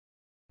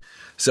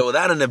So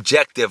without an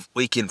objective,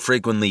 we can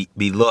frequently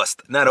be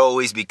lost. Not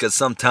always, because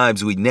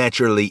sometimes we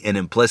naturally and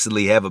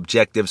implicitly have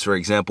objectives. For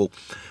example,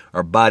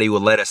 our body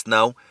will let us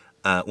know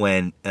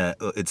when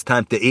it's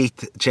time to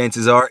eat,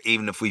 chances are,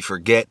 even if we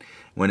forget.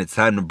 When it's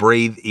time to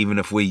breathe, even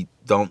if we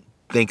don't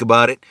think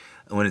about it.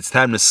 When it's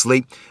time to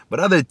sleep.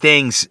 But other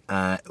things,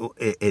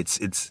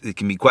 it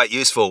can be quite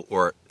useful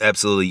or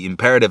absolutely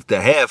imperative to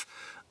have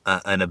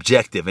an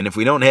objective. And if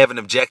we don't have an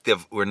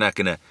objective, we're not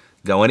going to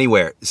go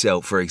anywhere. So,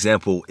 for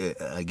example,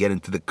 I get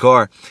into the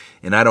car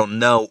and I don't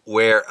know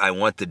where I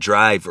want to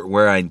drive or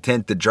where I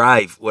intend to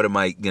drive. What am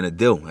I going to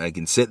do? I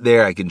can sit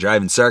there, I can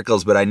drive in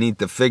circles, but I need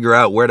to figure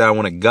out where do I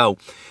want to go.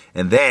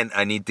 And then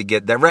I need to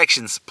get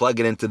directions, plug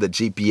it into the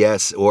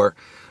GPS or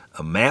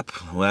a map,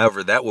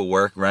 however that will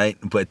work, right?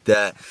 But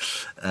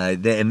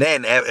and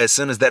then as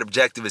soon as that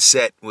objective is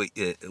set, we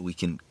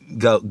can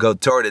go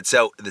toward it.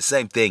 So the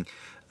same thing,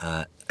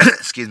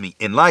 excuse me,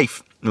 in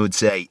life, I would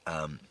say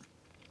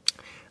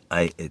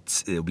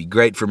it'll be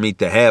great for me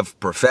to have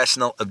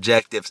professional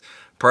objectives,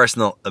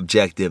 personal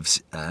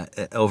objectives,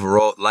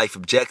 overall life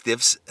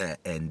objectives,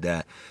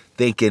 and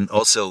thinking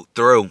also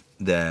through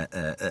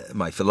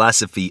my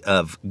philosophy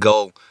of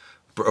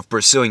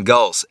pursuing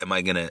goals. Am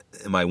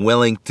I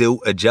willing to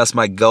adjust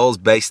my goals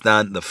based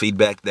on the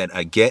feedback that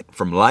I get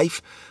from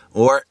life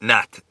or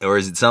not? Or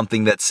is it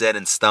something that's set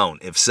in stone?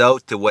 If so,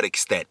 to what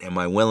extent? Am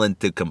I willing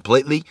to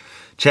completely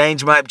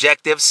change my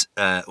objectives?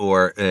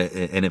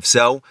 And if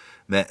so,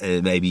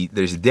 maybe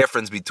there's a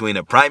difference between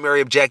a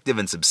primary objective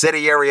and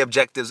subsidiary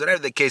objectives,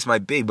 whatever the case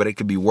might be, but it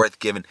could be worth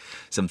giving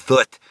some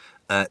thought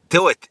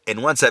to it.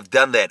 And once I've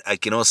done that, I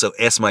can also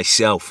ask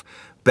myself,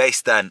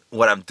 based on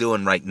what I'm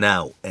doing right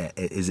now,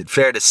 is it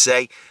fair to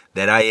say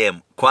that I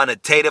am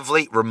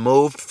quantitatively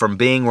removed from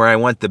being where I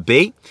want to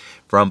be,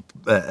 from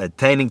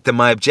attaining to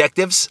my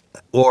objectives,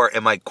 or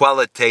am I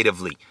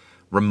qualitatively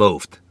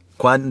removed?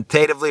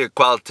 Quantitatively or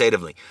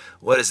qualitatively?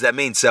 What does that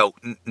mean? So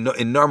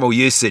in normal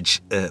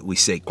usage, we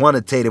say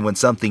quantitative when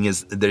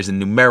there's a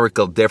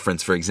numerical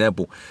difference. For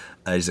example,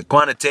 there's a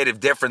quantitative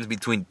difference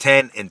between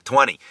 10 and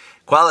 20.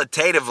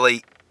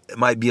 Qualitatively, it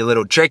might be a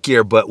little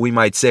trickier, but we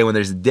might say when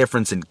there's a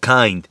difference in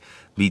kind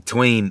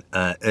between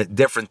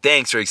different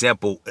things. For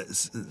example,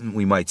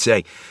 we might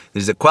say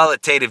there's a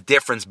qualitative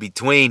difference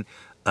between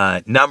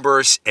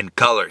numbers and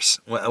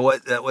colors.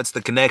 What's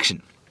the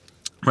connection,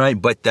 right?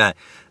 But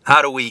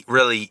how do we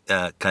really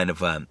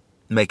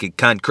make it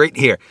concrete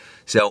here?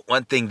 So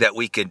one thing that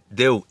we could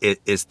do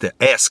is to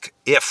ask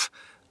if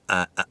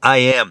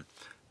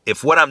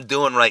if what I'm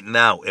doing right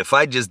now, if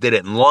I just did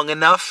it long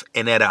enough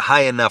and at a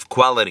high enough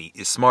quality,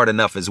 is smart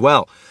enough as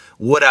well,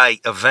 would I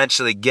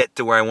eventually get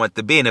to where I want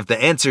to be? And if the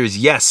answer is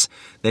yes,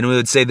 then we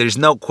would say there's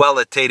no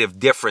qualitative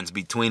difference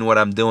between what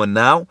I'm doing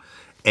now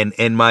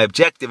and my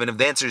objective. And if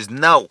the answer is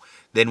no,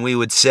 then we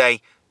would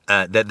say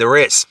that there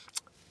is.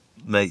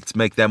 Let's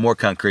make that more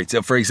concrete.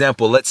 So, for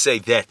example, let's say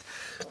that,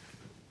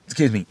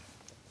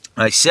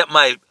 I set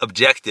my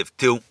objective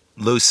to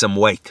lose some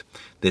weight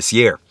this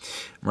year,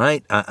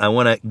 right? I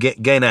want to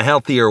gain a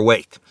healthier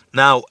weight.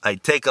 Now, I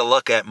take a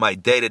look at my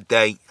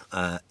day-to-day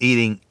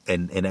eating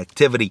and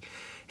activity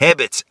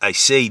habits. I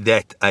see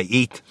that I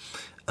eat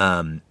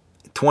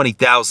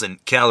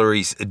 20,000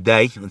 calories a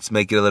day. Let's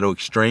make it a little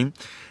extreme,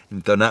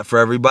 though not for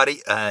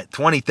everybody.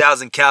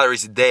 20,000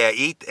 calories a day I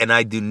eat, and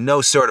I do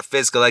no sort of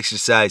physical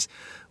exercise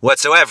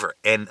whatsoever.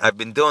 And I've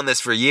been doing this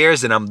for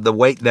years, and I'm the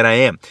weight that I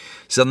am.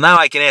 So now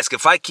I can ask,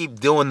 if I keep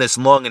doing this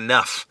long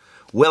enough,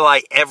 will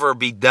I ever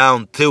be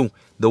down to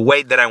the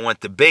weight that I want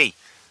to be?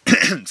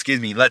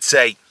 Let's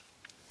say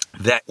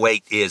that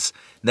weight is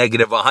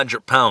negative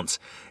 100 pounds.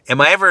 Am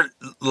I ever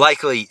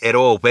likely at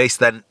all,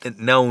 based on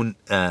known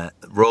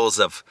rules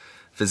of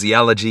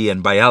physiology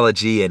and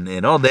biology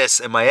and all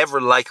this, am I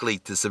ever likely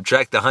to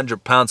subtract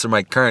 100 pounds from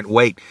my current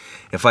weight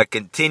if I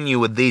continue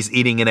with these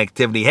eating and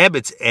activity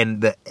habits?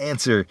 And the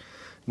answer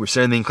we're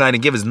certainly inclined to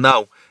give is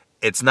no.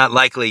 It's not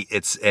likely.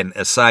 And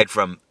aside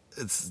from,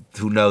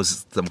 who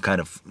knows, some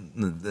kind of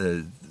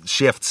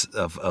shifts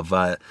of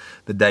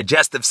the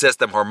digestive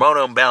system,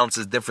 hormonal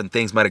imbalances, different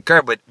things might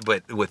occur, but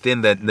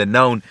within the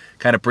known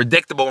kind of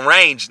predictable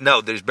range, no,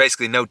 there's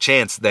basically no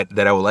chance that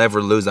I will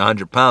ever lose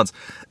 100 pounds.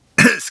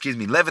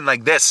 Living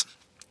like this.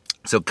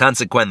 So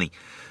consequently,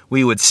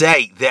 we would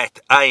say that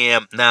I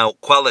am now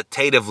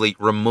qualitatively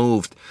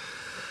removed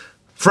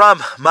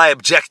from my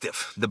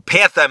objective. The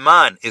path I'm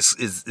on is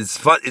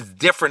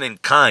different in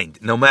kind.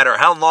 No matter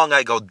how long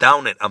I go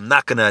down it, I'm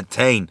not going to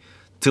attain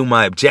to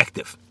my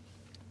objective.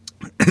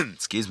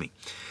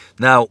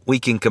 Now, we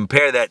can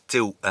compare that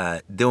to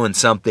doing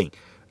something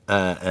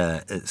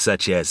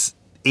such as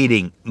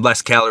eating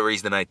less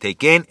calories than I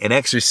take in and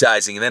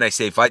exercising. And then I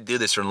say, if I do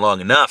this for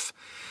long enough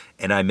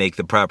and I make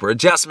the proper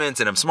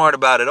adjustments and I'm smart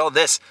about it, all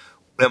this,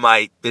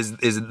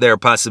 is there a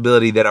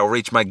possibility that I'll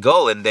reach my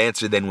goal? And the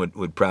answer then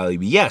would probably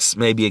be yes.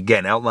 Maybe,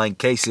 again, outline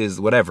cases,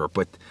 whatever.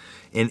 But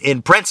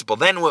in principle,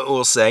 then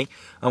we'll say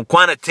I'm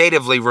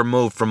quantitatively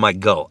removed from my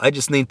goal. I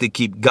just need to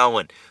keep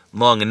going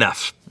long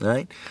enough,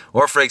 right?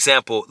 Or, for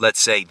example, let's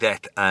say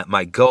that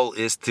my goal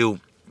is to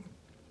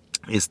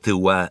is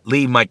to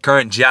leave my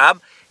current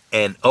job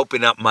and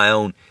open up my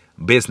own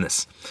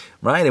business,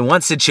 right? In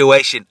one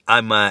situation,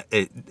 I'm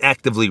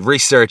actively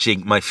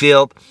researching my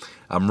field.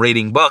 I'm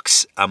reading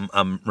books.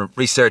 I'm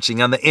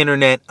researching on the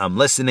internet. I'm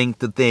listening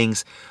to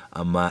things.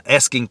 I'm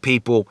asking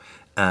people.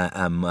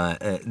 I'm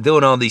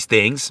doing all these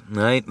things,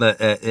 right?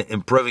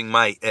 Improving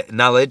my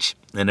knowledge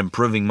and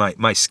improving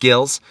my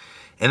skills.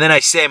 And then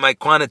I say, am I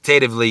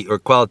quantitatively or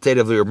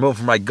qualitatively removed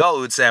from my goal? I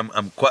would say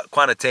I'm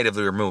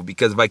quantitatively removed,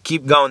 because if I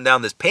keep going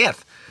down this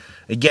path,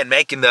 again,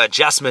 making the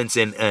adjustments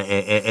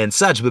and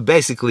such, but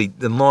basically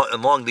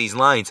along these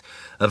lines,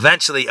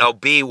 eventually I'll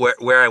be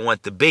where I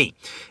want to be.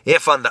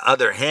 If, on the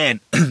other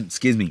hand,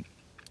 excuse me,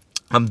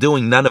 I'm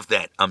doing none of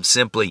that, I'm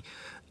simply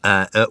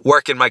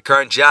working my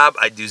current job,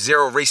 I do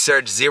zero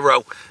research,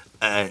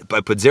 I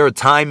put zero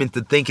time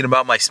into thinking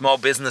about my small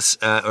business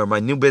or my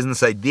new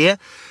business idea,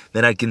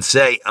 then I can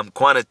say I'm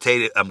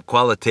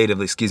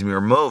qualitatively,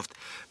 removed,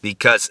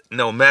 because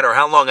no matter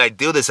how long I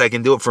do this, I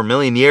can do it for a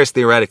million years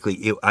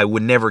theoretically, I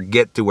would never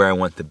get to where I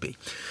want to be.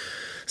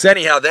 So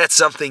anyhow, that's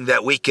something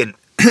that we can,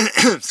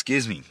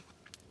 excuse me,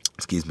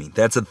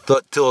 that's a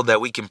tool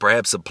that we can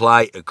perhaps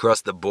apply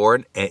across the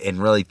board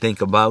and really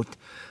think about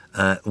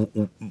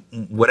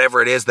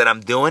whatever it is that I'm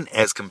doing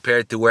as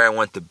compared to where I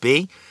want to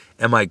be.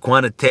 Am I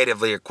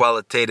quantitatively or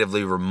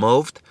qualitatively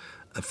removed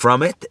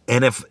from it?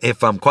 And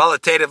if I'm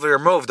qualitatively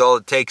removed, all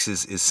it takes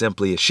is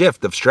simply a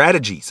shift of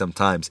strategy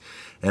sometimes,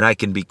 and I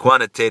can be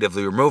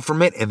quantitatively removed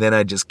from it, and then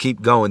I just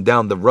keep going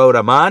down the road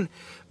I'm on,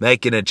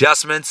 making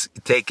adjustments,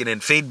 taking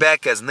in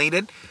feedback as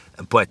needed,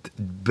 but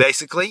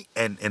basically,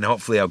 and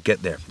hopefully I'll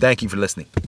get there. Thank you for listening.